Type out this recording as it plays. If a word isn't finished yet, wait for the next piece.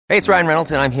Hey, it's Ryan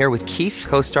Reynolds, and I'm here with Keith,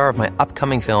 co-star of my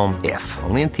upcoming film, If,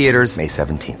 only in theaters May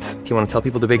 17th. Do you want to tell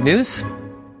people the big news?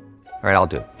 All right, I'll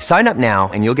do it. Sign up now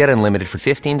and you'll get unlimited for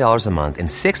 $15 a month and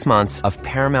 6 months of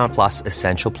Paramount Plus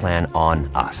Essential Plan on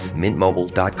us.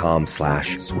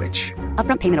 MintMobile.com/switch.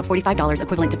 Upfront payment of $45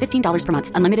 equivalent to $15 per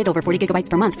month. Unlimited over 40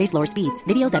 gigabytes per month. Face lower speeds.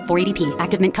 Videos at 480p.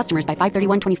 Active Mint customers by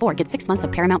 531.24 get 6 months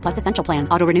of Paramount Plus Essential Plan.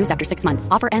 Auto renews after 6 months.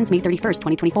 Offer ends May 31st,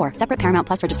 2024. Separate Paramount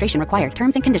Plus registration required.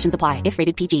 Terms and conditions apply if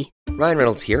rated PG. Ryan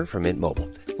Reynolds here from Mint Mobile.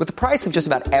 With the price of just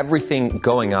about everything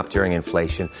going up during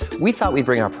inflation, we thought we'd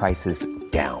bring our prices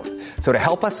down. So to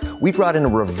help us, we brought in a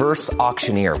reverse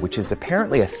auctioneer, which is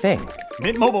apparently a thing.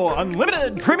 Mint Mobile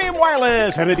Unlimited Premium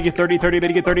Wireless. How to get 30, 30, bit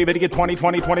to get 30, bit to get 20,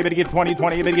 20, 20, bit to get 20,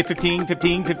 20, bit to get 15,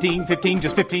 15, 15, 15,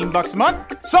 just $15 a month?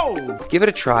 Sold! Give it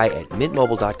a try at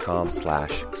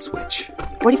mintmobile.com/switch.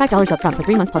 $45 upfront for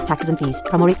 3 months plus taxes and fees.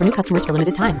 Promo rate for new customers for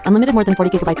limited time. Unlimited more than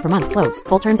 40 gigabytes per month. Slows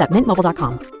full terms at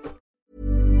mintmobile.com.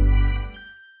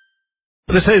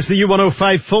 This is the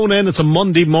U105 phone in. It's a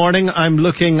Monday morning. I'm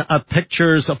looking at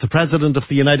pictures of the President of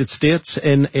the United States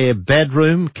in a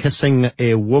bedroom kissing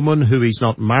a woman who he's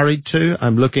not married to.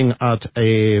 I'm looking at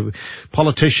a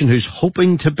politician who's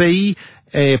hoping to be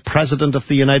a President of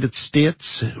the United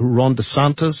States, Ron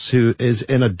DeSantis, who is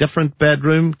in a different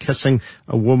bedroom kissing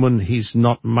a woman he's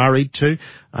not married to.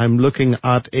 I'm looking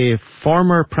at a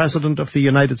former President of the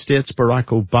United States, Barack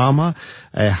Obama,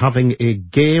 having a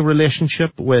gay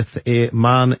relationship with a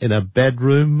man in a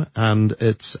bedroom, and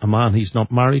it's a man he's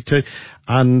not married to.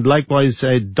 And likewise,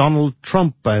 Donald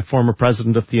Trump, former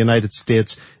President of the United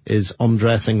States, is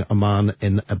undressing a man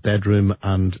in a bedroom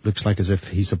and looks like as if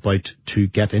he's about to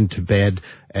get into bed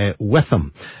with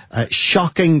him.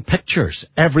 Shocking pictures,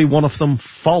 every one of them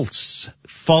false.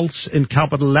 False in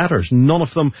capital letters, none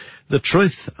of them the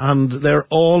truth, and they're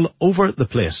all over the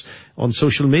place on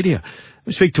social media.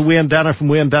 We speak to Wayne Danner from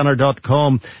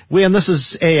WayneDanner.com. Wayne, this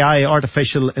is AI,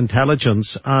 artificial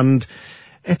intelligence, and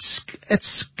it's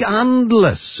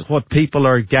scandalous what people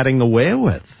are getting away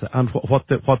with and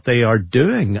what they are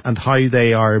doing and how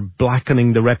they are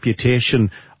blackening the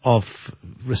reputation of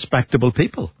respectable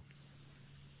people.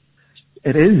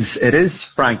 It is,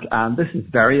 Frank, and this is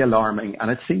very alarming,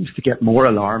 and it seems to get more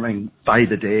alarming by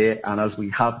the day, and as we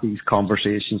have these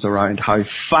conversations around how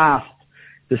fast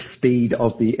the speed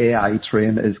of the AI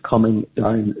train is coming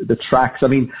down the tracks. I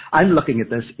mean, I'm looking at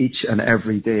this each and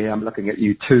every day. I'm looking at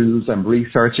new tools, I'm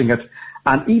researching it,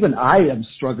 and even I am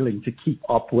struggling to keep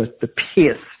up with the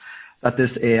pace that this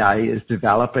AI is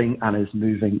developing and is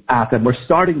moving at, and we're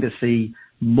starting to see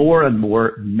more and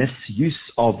more misuse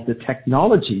of the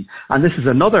technology. And this is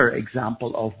another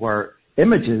example of where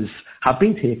images have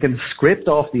been taken, scraped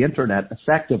off the internet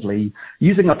effectively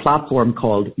using a platform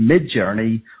called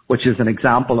Midjourney, which is an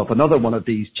example of another one of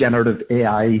these generative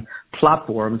AI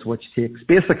platforms which takes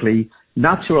basically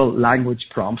natural language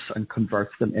prompts and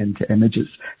converts them into images.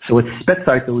 So it spits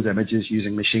out those images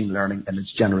using machine learning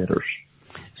image generators.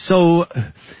 So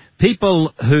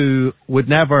people who would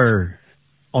never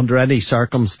under any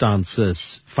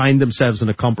circumstances find themselves in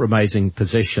a compromising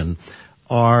position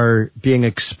are being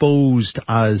exposed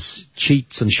as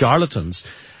cheats and charlatans.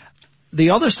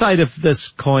 The other side of this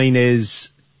coin is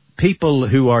people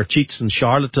who are cheats and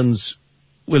charlatans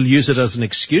will use it as an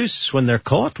excuse when they're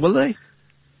caught, will they?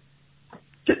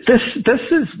 This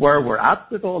is where we're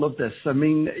at with all of this. I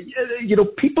mean,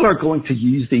 people are going to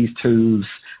use these tools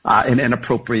in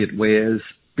inappropriate ways.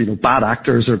 Bad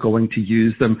actors are going to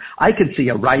use them. I can see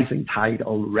a rising tide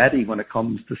already when it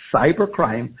comes to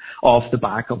cybercrime off the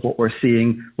back of what we're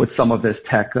seeing with some of this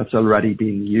tech that's already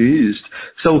being used.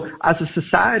 So as a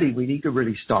society, we need to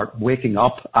really start waking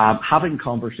up, having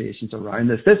conversations around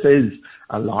this. This is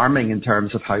alarming in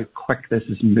terms of how quick this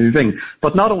is moving.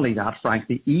 But not only that, Frank,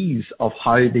 the ease of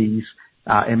how these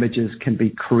images can be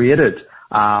created.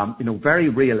 Very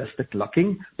realistic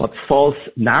looking, but false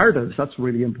narratives. That's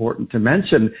really important to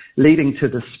mention, leading to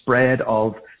the spread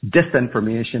of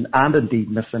disinformation and indeed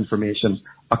misinformation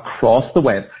across the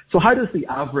web. So how does the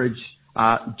average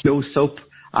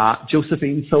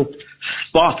Josephine Soap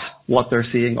spot what they're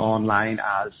seeing online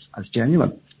as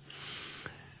genuine?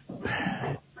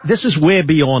 This is way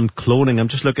beyond cloning. I'm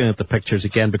just looking at the pictures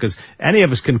again because any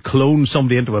of us can clone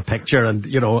somebody into a picture and,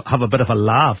 have a bit of a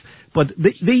laugh. But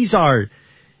these are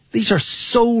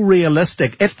so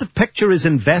realistic. If the picture is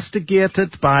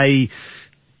investigated by,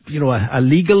 a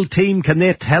legal team, can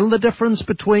they tell the difference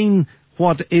between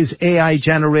what is AI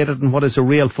generated and what is a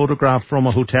real photograph from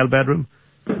a hotel bedroom?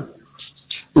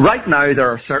 Right now, there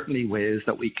are certainly ways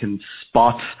that we can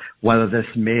spot whether this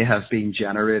may have been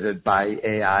generated by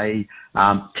AI.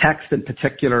 Text in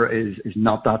particular is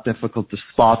not that difficult to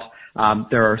spot.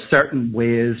 There are certain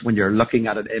ways when you're looking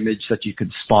at an image that you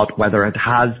can spot whether it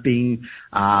has been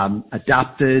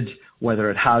adapted,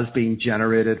 whether it has been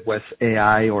generated with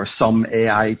AI or some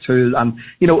AI tool. And,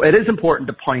 it is important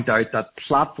to point out that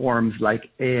platforms like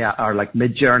AI or like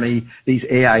Midjourney, these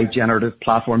AI generative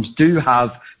platforms do have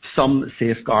some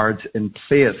safeguards in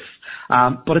place.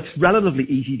 But it's relatively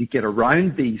easy to get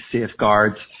around these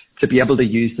safeguards to be able to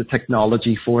use the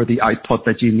technology for the output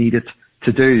that you need it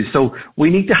to do. So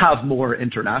we need to have more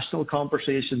international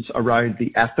conversations around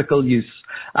the ethical use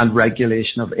and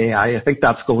regulation of AI. I think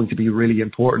that's going to be really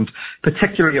important,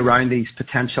 particularly around these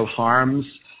potential harms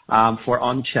for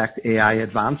unchecked AI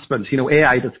advancements.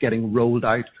 AI that's getting rolled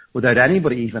out without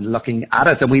anybody even looking at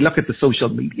it. And we look at the social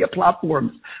media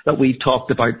platforms that we've talked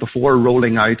about before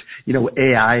rolling out,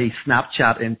 AI,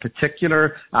 Snapchat in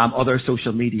particular, other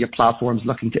social media platforms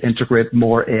looking to integrate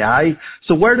more AI.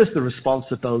 So where does the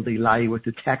responsibility lie with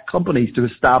the tech companies to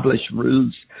establish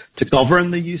rules to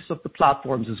govern the use of the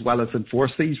platforms as well as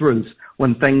enforce these rules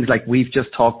when things like we've just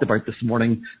talked about this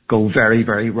morning go very,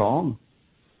 very wrong?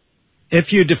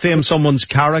 If you defame someone's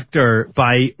character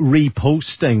by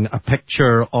reposting a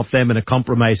picture of them in a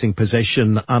compromising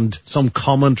position and some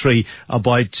commentary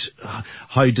about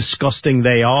how disgusting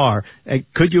they are,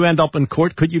 could you end up in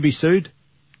court? Could you be sued?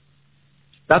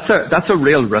 That's a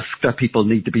real risk that people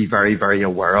need to be very, very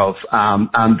aware of.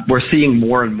 And we're seeing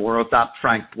more and more of that,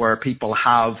 Frank, where people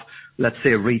have, let's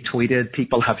say, retweeted,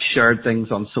 people have shared things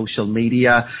on social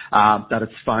media that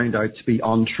it's found out to be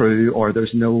untrue or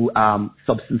there's no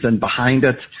substance in behind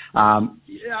it,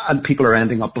 and people are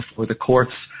ending up before the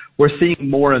courts. We're seeing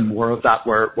more and more of that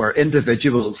where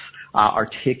individuals are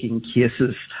taking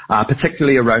cases,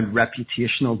 particularly around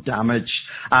reputational damage.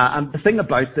 And the thing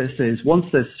about this is once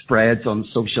this spreads on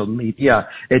social media,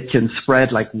 it can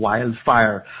spread like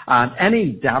wildfire. And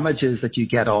any damages that you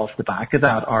get off the back of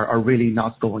that are really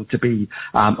not going to be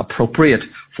appropriate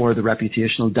for the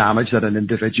reputational damage that an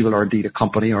individual or indeed a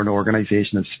company or an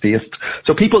organization has faced.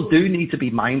 So people do need to be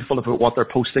mindful about what they're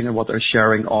posting and what they're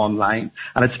sharing online.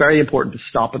 And it's very important to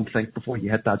stop and think before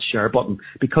you hit that share button,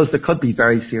 because there could be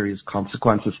very serious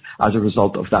consequences as a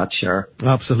result of that share.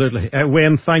 Absolutely.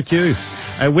 Wayne, thank you.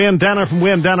 Wayne Denner from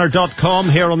WayneDenner.com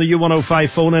here on the U105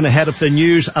 phone in ahead of the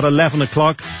news at 11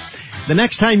 o'clock. The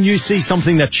next time you see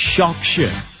something that shocks you,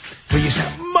 where you say,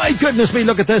 my goodness me,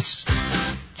 look at this,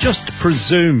 just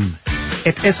presume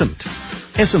it isn't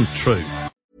true.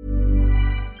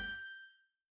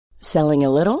 Selling a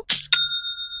little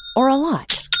or a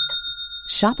lot?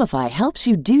 Shopify helps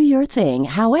you do your thing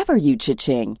however you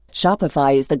cha-ching.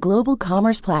 Shopify is the global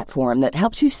commerce platform that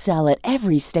helps you sell at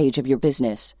every stage of your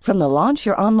business. From the launch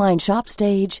your online shop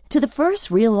stage to the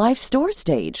first real-life store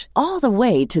stage, all the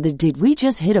way to the did we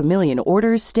just hit a million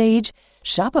orders stage.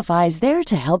 Shopify is there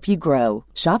to help you grow.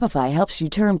 Shopify helps you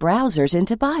turn browsers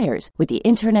into buyers with the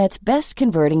internet's best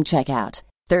converting checkout.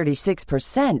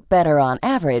 36% better on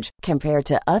average compared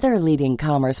to other leading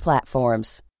commerce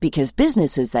platforms. Because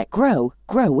businesses that grow,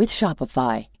 grow with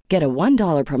Shopify. Get a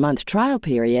 $1 per month trial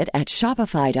period at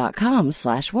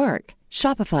shopify.com/work.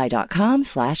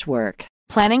 Shopify.com/work.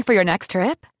 Planning for your next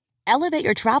trip? Elevate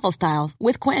your travel style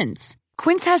with Quince.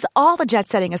 Quince has all the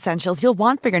jet-setting essentials you'll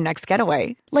want for your next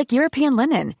getaway, like European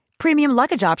linen, premium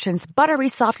luggage options, buttery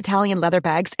soft Italian leather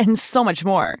bags, and so much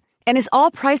more. And is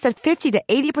all priced at 50 to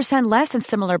 80% less than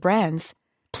similar brands.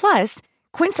 Plus,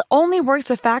 Quince only works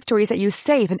with factories that use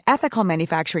safe and ethical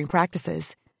manufacturing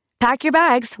practices. Pack your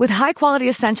bags with high-quality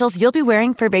essentials you'll be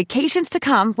wearing for vacations to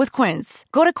come with Quince.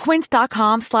 Go to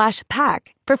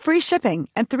quince.com/pack for free shipping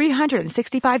and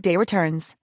 365-day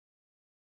returns.